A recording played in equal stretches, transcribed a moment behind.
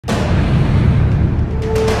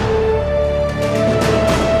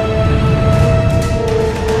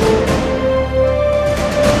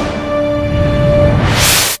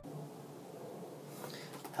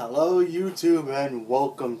YouTube, and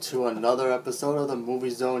welcome to another episode of the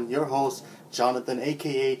Movie Zone. Your host, Jonathan,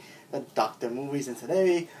 aka the Dr. Movies, and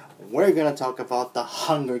today we're going to talk about The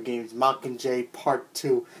Hunger Games Mockingjay Part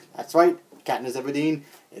 2. That's right, Katniss Everdeen,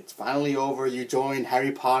 it's finally over. You joined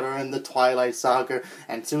Harry Potter and the Twilight Saga,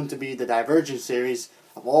 and soon to be the Divergent series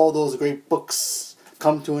of all those great books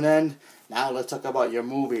come to an end. Now let's talk about your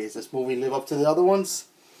movies. Does this movie live up to the other ones?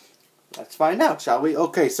 Let's find out, shall we?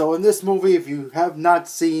 Okay, so in this movie, if you have not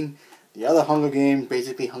seen the other Hunger Games,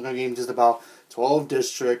 basically Hunger Games is about 12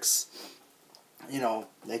 districts.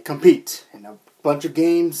 They compete in a bunch of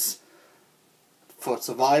games for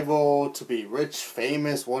survival, to be rich,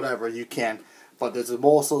 famous, whatever you can. But there's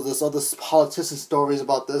also this other politician stories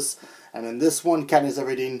about this. And in this one, Katniss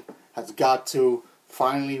Everdeen has got to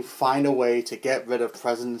finally find a way to get rid of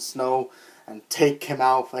President Snow and take him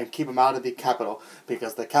out and keep him out of the capital,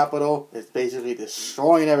 because the capital is basically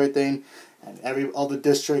destroying everything, and every other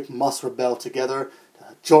district must rebel together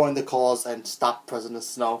to join the cause and stop President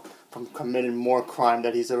Snow from committing more crime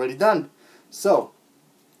that he's already done. So,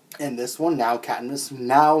 in this one, now Katniss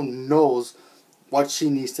now knows what she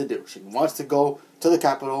needs to do. She wants to go to the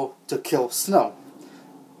capital to kill Snow.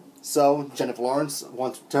 So, Jennifer Lawrence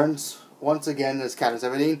returns once again as Katniss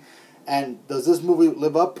Everdeen. And does this movie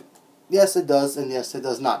live up? Yes, it does, and yes, it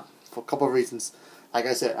does not, for a couple of reasons. Like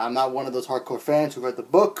I said, I'm not one of those hardcore fans who read the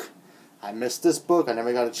book. I missed this book. I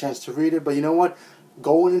never got a chance to read it. But you know what?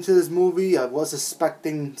 Going into this movie, I was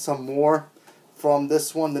expecting some more from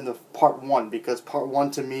this one than the part 1. Because part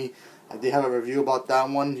 1, to me, I did have a review about that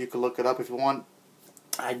one. You can look it up if you want.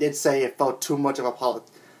 I did say it felt too much of a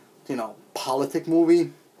politic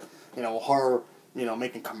movie. Her,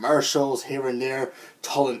 making commercials here and there,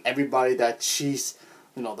 telling everybody that she's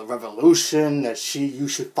the revolution, that you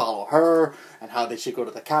should follow her, and how they should go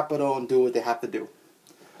to the Capitol and do what they have to do.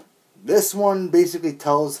 This one basically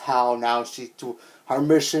tells how now her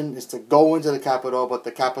mission is to go into the Capitol, but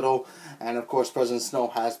the Capitol, and of course President Snow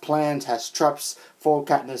has plans, has traps for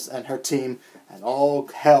Katniss and her team, and all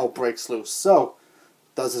hell breaks loose. So,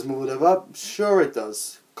 does this movie live up? Sure it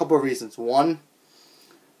does. Couple of reasons. One,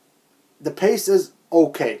 the pace is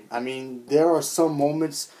okay. I mean, there are some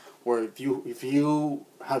moments where if you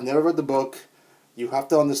have never read the book, you have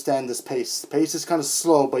to understand this pace. The pace is kind of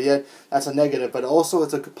slow, but yet that's a negative. But also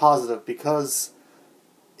it's a positive, because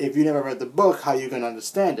if you never read the book, how are you going to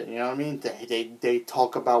understand it? You know what I mean? They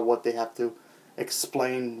talk about what they have to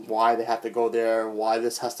explain, why they have to go there, why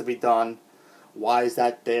this has to be done, why is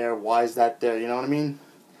that there, why is that there, you know what I mean?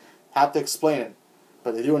 Have to explain it.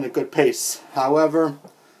 But they do it in a good pace. However,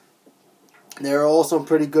 there are also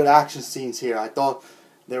pretty good action scenes here. I thought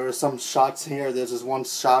there were some shots here. There's this one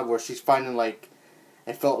shot where she's fighting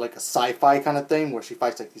it felt like a sci-fi kind of thing, where she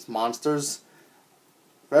fights like these monsters.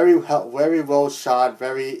 Very well shot,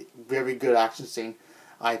 very good action scene,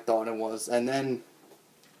 I thought it was. And then,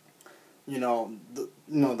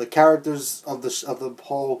 the characters of the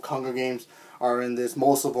whole Hunger Games are in this.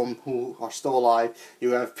 Most of them who are still alive.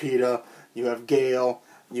 You have Peeta, you have Gale,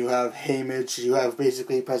 you have Haymitch, you have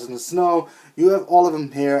basically President Snow. You have all of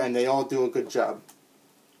them here, and they all do a good job.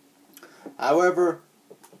 However,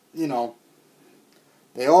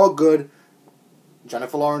 they all good.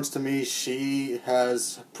 Jennifer Lawrence, to me, she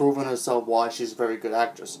has proven herself why she's a very good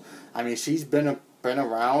actress. I mean, she's been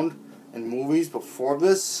around in movies before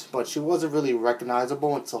this, but she wasn't really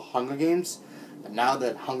recognizable until Hunger Games. And now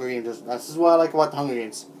that Hunger Games, this is what I like about the Hunger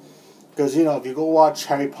Games. Because, if you go watch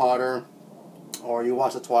Harry Potter, or you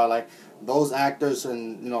watch the Twilight, those actors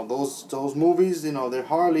and, those movies, they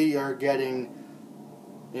hardly are getting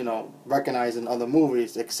recognized in other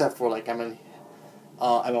movies, except for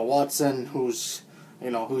Emma Watson, who's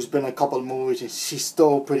been in a couple of movies, and she's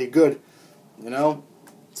still pretty good,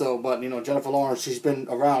 So, but Jennifer Lawrence, she's been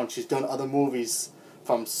around. She's done other movies,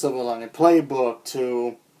 from Silver Lining Playbook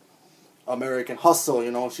to American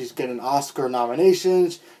Hustle. She's getting Oscar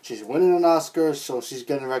nominations. She's winning an Oscar, so she's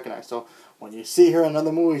getting recognized. So when you see her in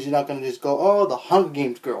other movies, you're not gonna just go, "Oh, the Hunger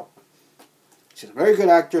Games girl." She's a very good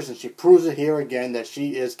actress, and she proves it here again that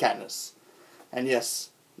she is Katniss. And yes,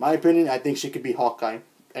 my opinion, I think she could be Hawkeye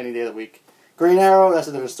any day of the week. Green Arrow, that's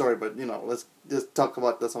a different story, but, let's just talk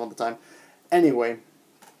about that some other time. Anyway,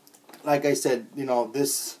 like I said,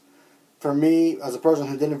 this, for me, as a person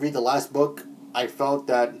who didn't read the last book, I felt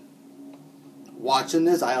that watching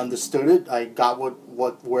this, I understood it. I got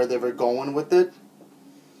where they were going with it,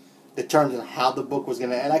 in terms of how the book was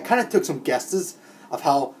going to end. I kind of took some guesses of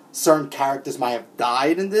how certain characters might have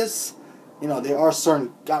died in this. There are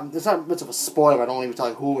certain, it's not much of a spoiler, I don't even tell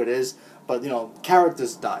you who it is, but,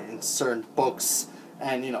 characters die in certain books,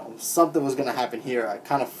 and, something was going to happen here. I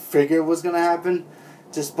kind of figured was going to happen,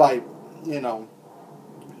 just by you know,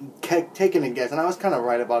 taking a guess, and I was kind of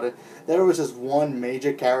right about it. There was just one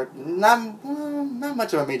major character, not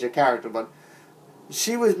much of a major character, but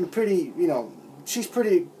she was pretty, she's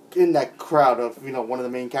pretty in that crowd of, one of the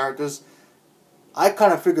main characters. I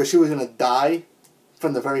kind of figured she was going to die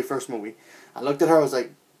from the very first movie. I looked at her, I was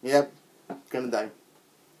like, yep, gonna die.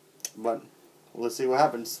 But let's see what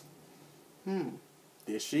happens.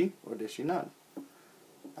 Did she or did she not?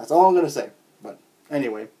 That's all I'm going to say. But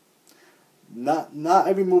anyway, not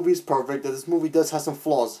every movie is perfect. This movie does have some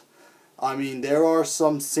flaws. I mean, there are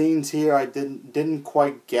some scenes here I didn't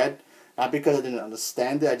quite get. Not because I didn't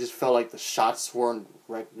understand it. I just felt like the shots weren't,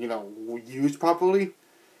 used properly.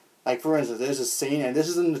 Like, for instance, there's a scene, and this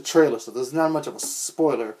is in the trailer, so this is not much of a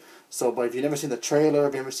spoiler. So, but if you've never seen the trailer,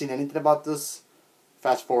 if you've never seen anything about this,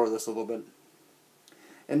 fast forward this a little bit.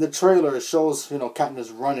 In the trailer, it shows,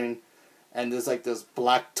 Katniss running, and there's like this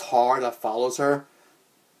black tar that follows her.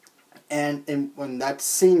 And when that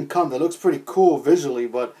scene comes, it looks pretty cool visually,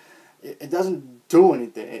 but it doesn't do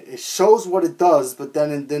anything. It shows what it does, but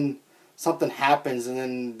then something happens, and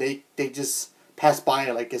then they just pass by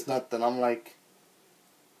it like it's nothing. I'm like,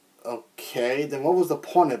 okay, then what was the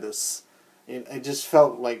point of this? It just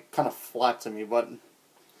felt like kind of flat to me. But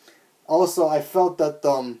also, I felt that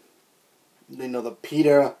the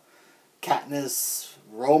Peter Katniss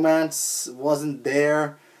romance wasn't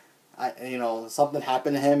there. Something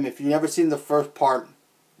happened to him. If you've never seen the first part,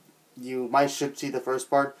 you should see the first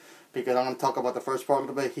part, because I'm going to talk about the first part a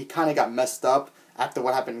little bit. He kind of got messed up after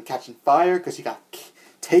what happened in Catching Fire, because he got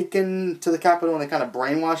taken to the Capitol and they kind of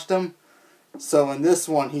brainwashed him. So in this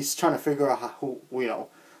one, he's trying to figure out who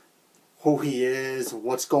he is,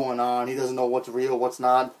 what's going on. He doesn't know what's real, what's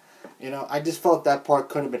not. I just felt that part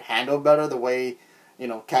could have been handled better. The way,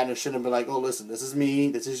 Katniss shouldn't have been like, oh, listen, this is me,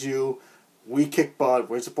 this is you. We kick butt.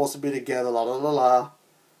 We're supposed to be together. La la la la.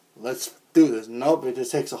 Let's do this. Nope. It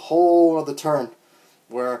just takes a whole other turn,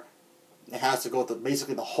 where it has to go through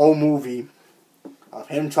basically the whole movie of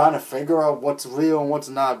him trying to figure out what's real and what's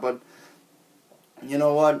not. But you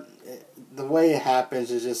know what? The way it happens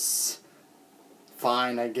is just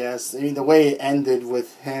fine, I guess. I mean, the way it ended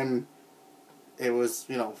with him, it was,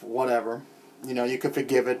 whatever. You could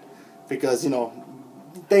forgive it because,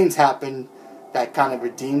 things happen that kind of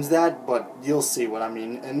redeems that, but you'll see what I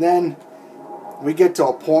mean. And then we get to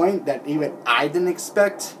a point that even I didn't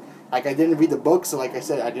expect. Like, I didn't read the book, so like I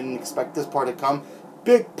said, I didn't expect this part to come.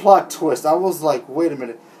 Big plot twist. I was like, wait a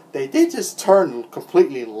minute. They did just turn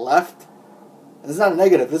completely left. It's not a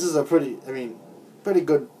negative. This is a pretty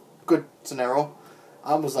good scenario.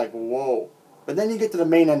 I was like, whoa. But then you get to the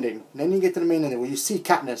main ending. Where you see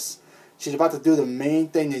Katniss. She's about to do the main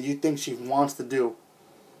thing that you think she wants to do.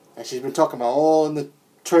 And she's been talking about all in the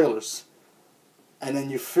trailers. And then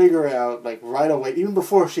you figure out, like, right away, even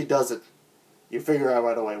before she does it, you figure out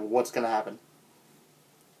right away what's going to happen.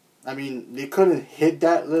 I mean, they couldn't hit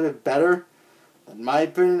that a little bit better. In my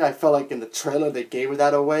opinion, I felt like in the trailer they gave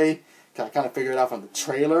that away. I kind of figured it out from the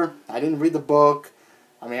trailer. I didn't read the book.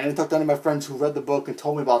 I mean, I didn't talk to any of my friends who read the book and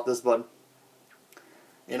told me about this, but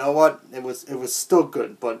you know what? It was still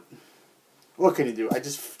good, but what can you do? I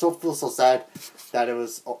just still feel so sad that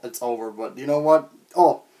it's over. But you know what?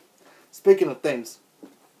 Oh, speaking of things,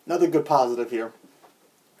 another good positive here.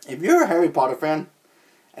 If you're a Harry Potter fan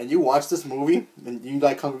and you watch this movie and you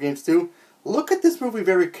like Hunger Games too, look at this movie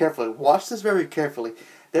very carefully. Watch this very carefully.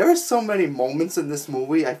 There are so many moments in this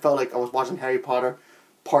movie I felt like I was watching Harry Potter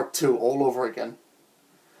Part 2 all over again.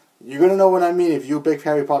 You're going to know what I mean if you're a big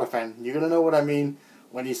Harry Potter fan. You're going to know what I mean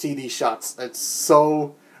when you see these shots. It's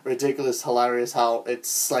so ridiculous, hilarious how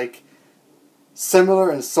it's like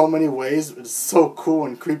similar in so many ways. It's so cool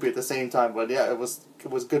and creepy at the same time. But yeah, it was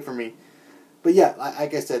good for me. But yeah,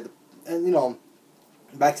 like I said, and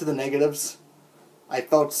back to the negatives. I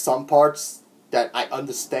felt some parts that I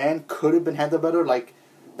understand could have been handled better, like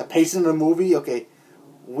the pacing of the movie. Okay,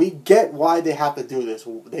 we get why they have to do this.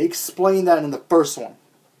 They explained that in the first one.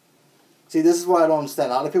 See, this is what I don't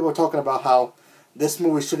understand. A lot of people are talking about how this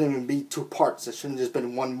movie shouldn't even be 2 parts. It shouldn't have just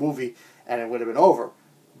been one movie and it would have been over.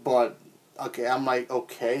 But okay, I'm like,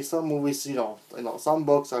 okay, some movies, some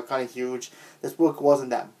books are kind of huge. This book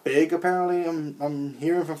wasn't that big, apparently. I'm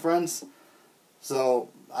hearing from friends, so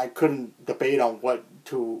I couldn't debate on what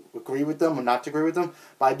to agree with them or not to agree with them.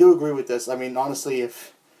 But I do agree with this. I mean, honestly,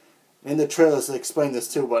 if in the trailers they explain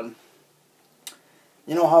this too, but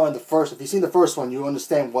you know how if you've seen the first one, you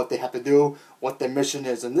understand what they have to do, what their mission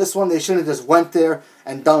is. And this one, they shouldn't have just went there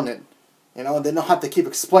and done it. They don't have to keep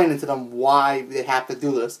explaining to them why they have to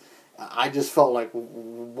do this. I just felt like,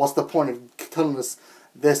 what's the point of telling us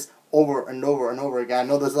this over and over and over again? I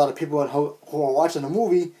know there's a lot of people who are watching the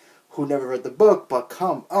movie who never read the book, but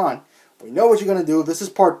come on. We know what you're going to do. This is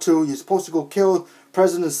part 2. You're supposed to go kill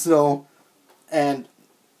President Snow and,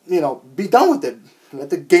 be done with it. Let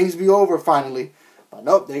the games be over finally. But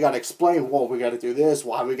nope, they got to explain, whoa, we got to do this,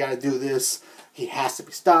 why we got to do this. He has to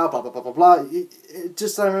be stopped, blah, blah, blah, blah, blah.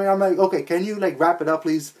 I'm like, okay, can you, wrap it up,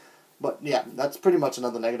 please? But, yeah, that's pretty much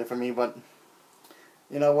another negative for me. But,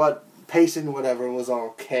 you know what? Pacing, whatever, was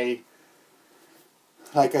okay.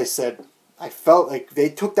 Like I said, I felt like they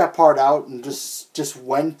took that part out and just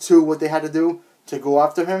went to what they had to do to go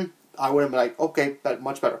after him. I would have been like, okay,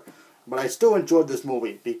 much better. But I still enjoyed this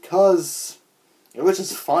movie because it was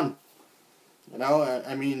just fun.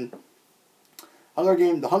 I mean,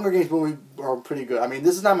 the Hunger Games movie are pretty good. I mean,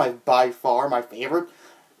 this is not by far my favorite.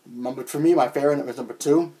 For me, my favorite was number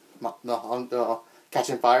 2, the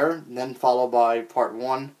Catching Fire, and then followed by part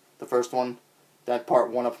 1, the first one, then part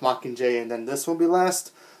 1 of Mockingjay, and then this will be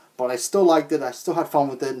last. But I still liked it. I still had fun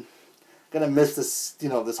with it. Gonna miss this,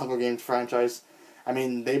 this Hunger Games franchise. I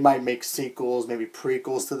mean, they might make sequels, maybe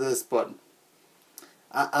prequels to this, but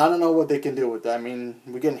I don't know what they can do with that. I mean,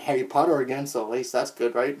 we're getting Harry Potter again, so at least that's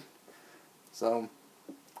good, right? So,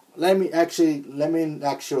 let me ask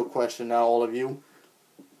you a question now, all of you.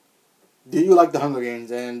 Do you like the Hunger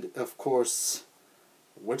Games? And, of course,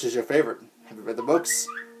 which is your favorite? Have you read the books?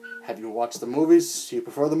 Have you watched the movies? Do you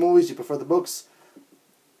prefer the movies? Do you prefer the books?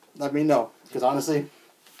 Let me know, because honestly,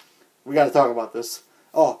 we got to talk about this.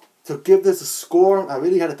 Oh, to give this a score, I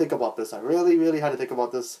really had to think about this. I really, really had to think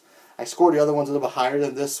about this. I scored the other ones a little bit higher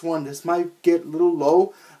than this one. This might get a little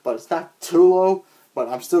low, but it's not too low. But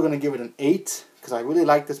I'm still going to give it an 8, because I really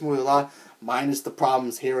like this movie a lot, minus the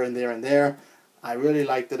problems here and there and there. I really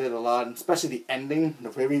liked it a lot, especially the ending, the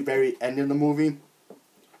very, very end of the movie.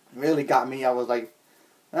 Really got me. I was like,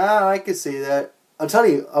 I can see that. I'll tell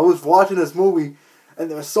you, I was watching this movie, and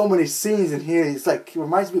there were so many scenes in here. It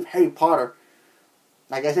reminds me of Harry Potter.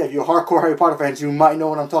 Like I said, if you're hardcore Harry Potter fans, you might know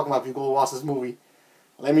what I'm talking about if you go watch this movie.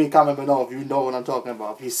 Let me comment below if you know what I'm talking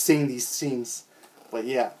about, if you've seen these scenes. But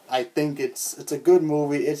yeah, I think it's a good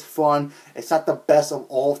movie. It's fun. It's not the best of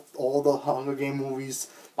all the Hunger Game movies.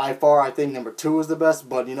 By far, I think number 2 is the best.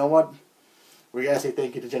 But you know what? We gotta say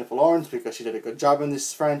thank you to Jennifer Lawrence because she did a good job in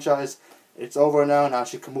this franchise. It's over now. Now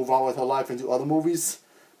she can move on with her life and do other movies.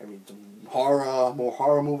 Maybe more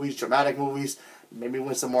horror movies, dramatic movies. Maybe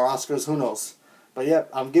win some more Oscars. Who knows? But yeah,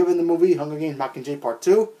 I'm giving the movie Hunger Games Mockingjay Part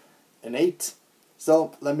 2 an 8.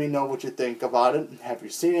 So let me know what you think about it. Have you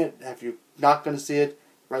seen it? Have you not gonna see it?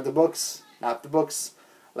 Read the books? Not the books?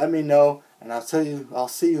 Let me know, and I'll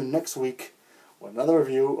see you next week with another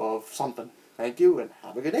review of something. Thank you, and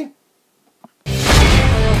have a good day.